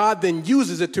 but God then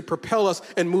uses it to propel us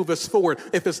and move us forward.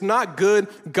 If it's not good,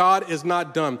 God is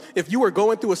not done. If you are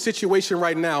going through a situation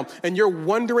right now and you're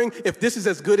wondering if this is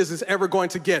as good as it's ever going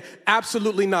to get,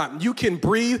 absolutely not. You can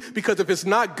breathe, because if it's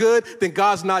not good, then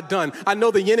God's not done. I know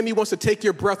the enemy wants to take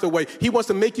your breath away. He wants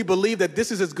to make you believe that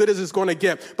this is as good as it's going to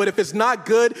get. But if it's not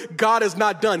good, God is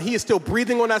not done. He is still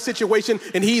breathing on that situation,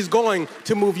 and he's going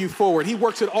to move you forward. He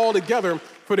works it all together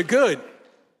for the good.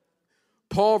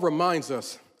 Paul reminds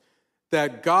us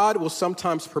that God will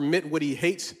sometimes permit what he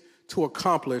hates to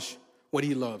accomplish what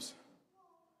he loves.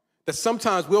 That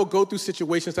sometimes we'll go through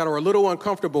situations that are a little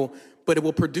uncomfortable, but it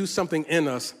will produce something in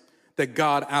us that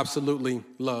God absolutely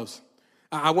loves.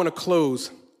 I want to close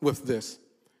with this.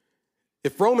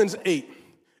 If Romans 8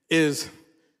 is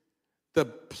the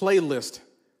playlist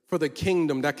for the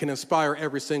kingdom that can inspire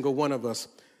every single one of us,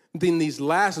 then these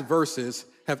last verses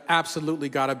have absolutely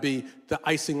got to be the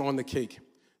icing on the cake,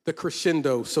 the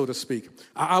crescendo, so to speak.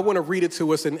 I want to read it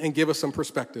to us and give us some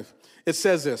perspective. It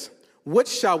says this: what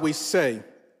shall we say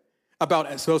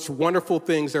about such wonderful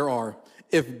things there are?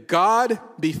 If God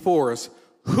be for us,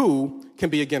 who can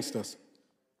be against us?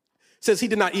 It says he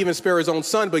did not even spare his own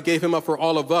son, but gave him up for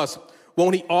all of us.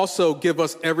 Won't he also give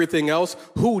us everything else?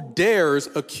 Who dares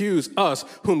accuse us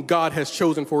whom God has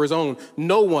chosen for his own?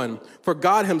 No one, for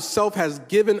God himself has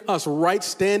given us right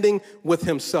standing with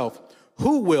himself.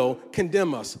 Who will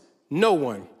condemn us? No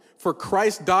one. For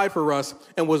Christ died for us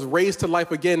and was raised to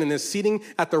life again and is sitting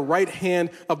at the right hand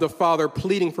of the Father,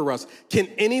 pleading for us. Can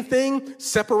anything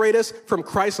separate us from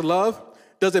Christ's love?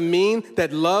 Does it mean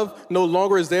that love no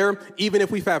longer is there, even if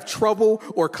we have trouble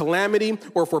or calamity,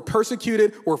 or if we're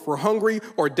persecuted, or if we're hungry,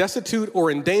 or destitute,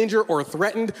 or in danger, or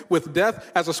threatened with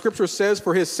death? As the scripture says,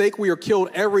 for his sake we are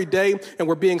killed every day, and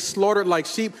we're being slaughtered like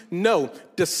sheep. No,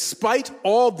 despite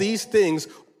all these things,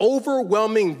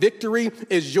 overwhelming victory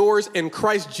is yours in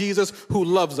Christ Jesus, who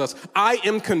loves us. I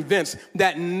am convinced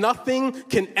that nothing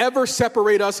can ever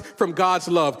separate us from God's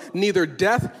love. Neither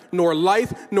death, nor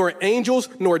life, nor angels,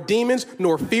 nor demons,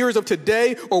 nor fears of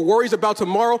today, or worries about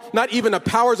tomorrow, not even the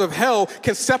powers of hell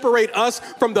can separate us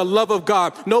from the love of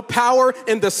God. No power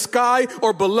in the sky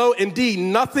or below. Indeed,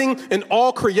 nothing in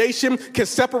all creation can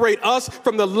separate us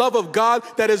from the love of God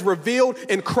that is revealed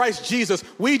in Christ Jesus.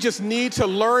 We just need to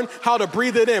learn how to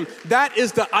breathe it in. That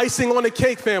is the icing on the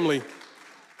cake, family.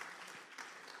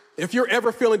 If you're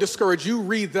ever feeling discouraged, you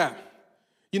read that.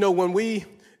 You know,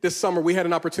 this summer, we had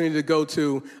an opportunity to go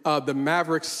to the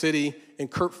Maverick City and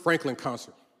Kirk Franklin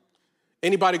concert.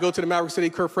 Anybody go to the Maverick City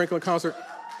Kirk Franklin concert?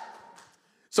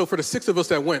 So for the 6 of us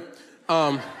that went,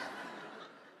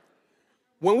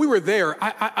 when we were there,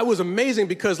 I was amazing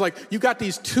because, like, you got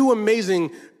these 2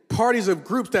 amazing parties of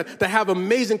groups that have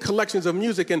amazing collections of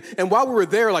music. And while we were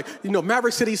there, like, you know,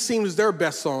 Maverick City sings their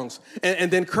best songs. And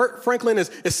then Kirk Franklin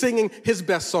is singing his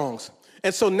best songs.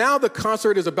 And so now the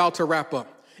concert is about to wrap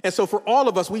up. And so for all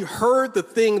of us, we heard the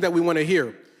thing that we want to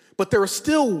hear. But there was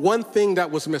still one thing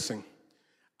that was missing.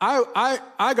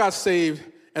 I got saved,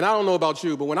 and I don't know about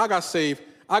you, but when I got saved,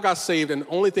 and the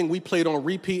only thing we played on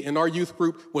repeat in our youth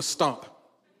group was Stomp.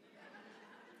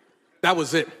 That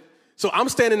was it. So I'm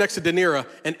standing next to Danira,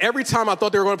 and every time I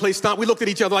thought they were going to play Stomp, we looked at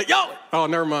each other like, yo! Oh,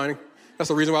 never mind. That's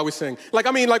the reason why we sing. Like,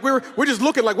 I mean, like, we're just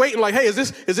looking, like, waiting, like, hey, is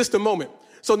this the moment?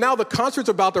 So now the concert's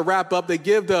about to wrap up. They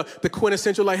give the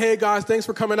quintessential, like, hey, guys, thanks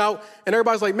for coming out. And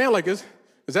everybody's like, man, like, is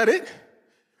that it?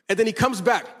 And then he comes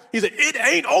back. He's like, it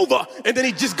ain't over. And then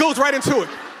he just goes right into it.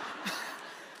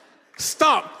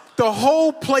 Stop. The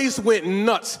whole place went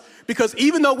nuts. Because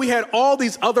even though we had all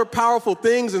these other powerful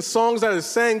things and songs that are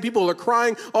sang, people are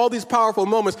crying, all these powerful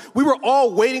moments, we were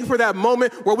all waiting for that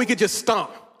moment where we could just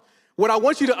stomp. What I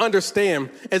want you to understand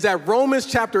is that Romans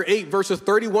chapter 8, verses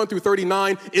 31 through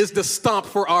 39 is the stomp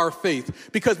for our faith.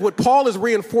 Because what Paul is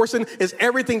reinforcing is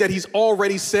everything that he's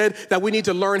already said, that we need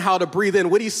to learn how to breathe in.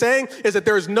 What he's saying is that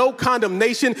there is no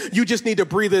condemnation. You just need to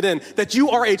breathe it in. That you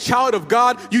are a child of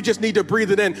God. You just need to breathe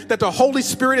it in. That the Holy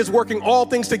Spirit is working all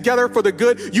things together for the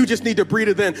good. You just need to breathe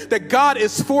it in. That God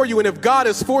is for you. And if God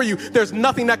is for you, there's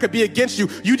nothing that could be against you.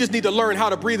 You just need to learn how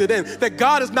to breathe it in. That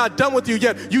God is not done with you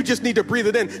yet. You just need to breathe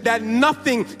it in. That that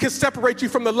nothing can separate you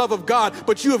from the love of God,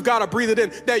 but you have got to breathe it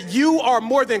in. That you are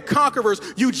more than conquerors.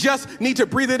 You just need to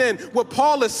breathe it in. What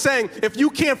Paul is saying, if you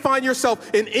can't find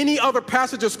yourself in any other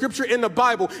passage of scripture in the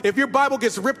Bible, if your Bible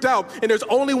gets ripped out and there's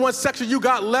only one section you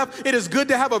got left, it is good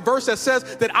to have a verse that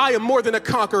says that I am more than a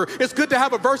conqueror. It's good to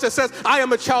have a verse that says I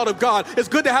am a child of God. It's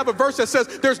good to have a verse that says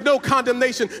there's no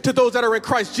condemnation to those that are in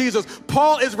Christ Jesus.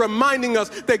 Paul is reminding us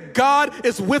that God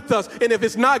is with us, and if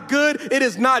it's not good, it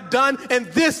is not done, and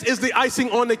this is the icing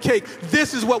on the cake.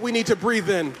 This is what we need to breathe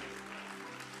in.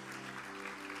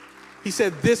 He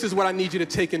said, this is what I need you to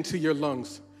take into your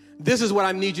lungs. This is what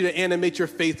I need you to animate your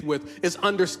faith with, is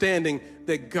understanding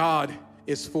that God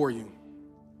is for you.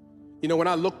 You know, when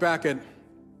I look back at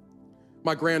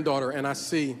my granddaughter and I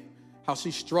see how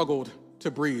she struggled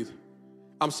to breathe,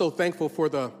 I'm so thankful for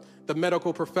the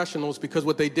medical professionals, because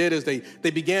what they did is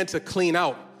they began to clean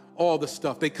out all the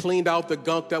stuff. They cleaned out the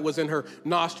gunk that was in her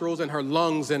nostrils and her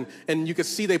lungs, and you could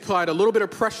see they applied a little bit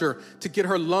of pressure to get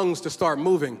her lungs to start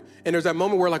moving. And there's that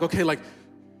moment where like, okay, like,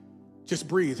 just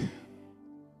breathe.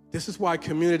 This is why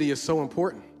community is so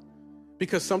important,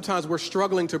 because sometimes we're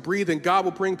struggling to breathe, and God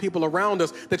will bring people around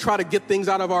us that try to get things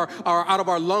out of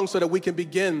our lungs so that we can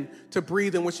begin to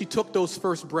breathe. And when she took those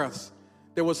first breaths,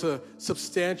 there was a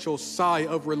substantial sigh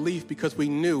of relief, because we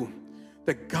knew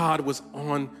that God was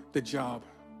on the job.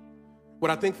 What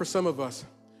I think for some of us,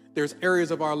 there's areas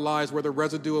of our lives where the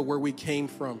residue of where we came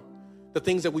from, the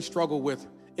things that we struggle with,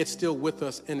 it's still with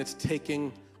us, and it's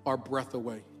taking our breath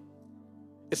away.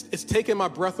 It's taking my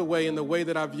breath away in the way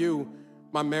that I view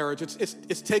my marriage.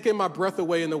 It's taken my breath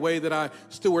away in the way that I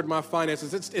steward my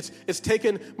finances. It's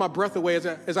taken my breath away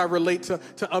as I relate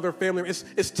to other family.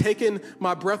 It's taken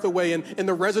my breath away, and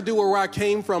the residue where I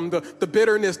came from, the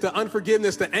bitterness, the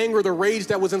unforgiveness, the anger, the rage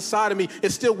that was inside of me,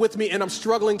 it's still with me, and I'm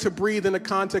struggling to breathe in the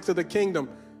context of the kingdom.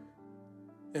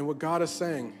 And what God is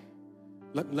saying,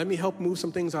 let me help move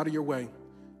some things out of your way.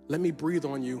 Let me breathe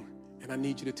on you, and I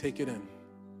need you to take it in.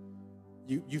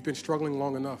 You've been struggling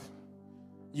long enough.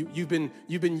 You've been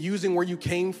using where you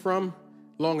came from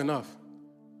long enough.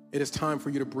 It is time for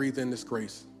you to breathe in this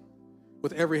grace.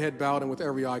 With every head bowed and with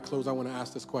every eye closed, I want to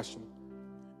ask this question.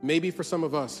 Maybe for some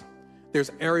of us,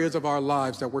 there's areas of our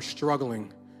lives that we're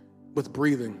struggling with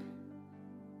breathing.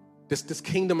 This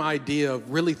kingdom idea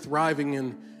of really thriving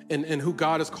in who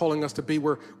God is calling us to be,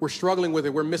 we're struggling with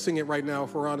it. We're missing it right now,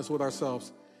 if we're honest with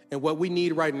ourselves. And what we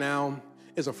need right now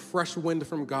is a fresh wind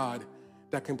from God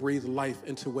that can breathe life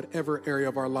into whatever area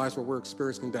of our lives where we're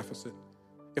experiencing deficit.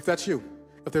 If that's you,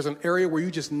 if there's an area where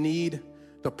you just need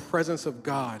the presence of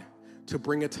God to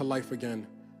bring it to life again,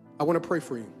 I want to pray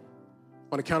for you.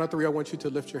 On the count of 3, I want you to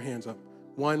lift your hands up.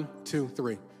 1, 2,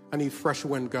 3. I need fresh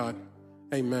wind, God.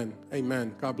 Amen.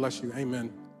 Amen. God bless you.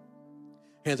 Amen.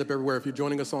 Hands up everywhere. If you're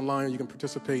joining us online, you can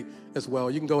participate as well.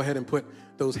 You can go ahead and put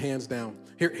those hands down.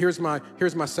 Here's my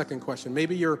second question.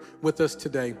 Maybe you're with us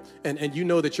today, and you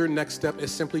know that your next step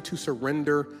is simply to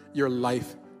surrender your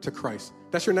life to Christ.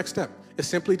 That's your next step. It's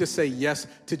simply to say yes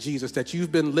to Jesus, that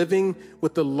you've been living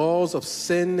with the laws of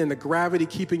sin and the gravity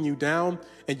keeping you down,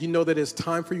 and you know that it's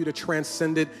time for you to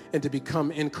transcend it and to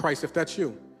become in Christ. If that's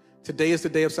you, today is the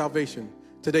day of salvation.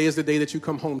 Today is the day that you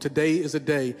come home. Today is the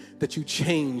day that you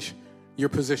change your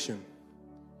position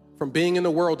from being in the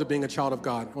world to being a child of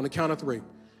God. On the count of 3,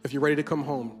 if you're ready to come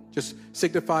home, just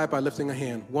signify it by lifting a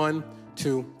hand. 1,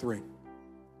 2, 3.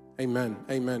 Amen.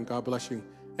 Amen. God bless you.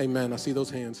 Amen. I see those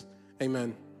hands.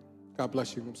 Amen. God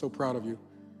bless you. I'm so proud of you.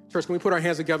 Church, can we put our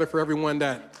hands together for everyone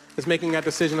that is making that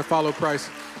decision to follow Christ?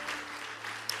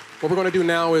 What we're going to do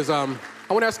now is I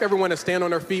want to ask everyone to stand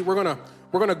on their feet. We're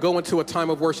going to go into a time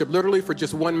of worship, literally for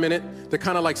just 1 minute, to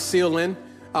kind of like seal in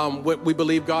what we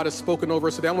believe God has spoken over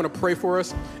us today. I want to pray for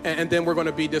us, and then we're going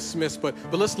to be dismissed. But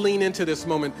let's lean into this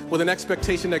moment with an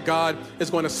expectation that God is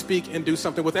going to speak and do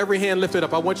something. With every hand lifted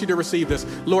up, I want you to receive this.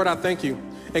 Lord, I thank you.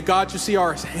 And God, you see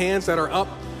our hands that are up.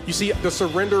 You see the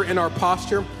surrender in our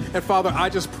posture. And Father, I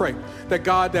just pray that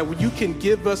God, that you can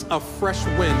give us a fresh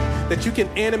wind, that you can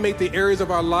animate the areas of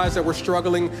our lives that we're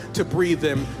struggling to breathe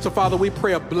in. So Father, we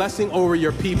pray a blessing over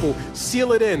your people.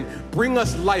 Seal it in. Bring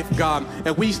us life, God.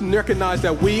 And we recognize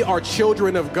that we are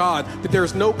children of God, that there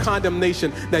is no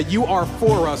condemnation, that you are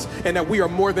for us, and that we are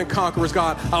more than conquerors,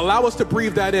 God. Allow us to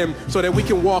breathe that in so that we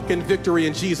can walk in victory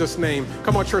in Jesus' name.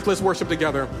 Come on, church, let's worship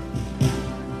together.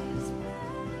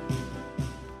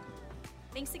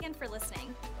 Thanks again for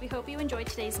listening. We hope you enjoyed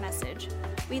today's message.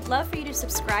 We'd love for you to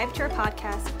subscribe to our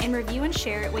podcast and review and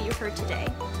share what you heard today.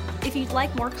 If you'd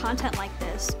like more content like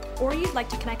this, or you'd like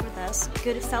to connect with us,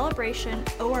 go to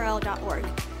celebrationorl.org.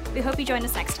 We hope you join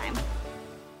us next time.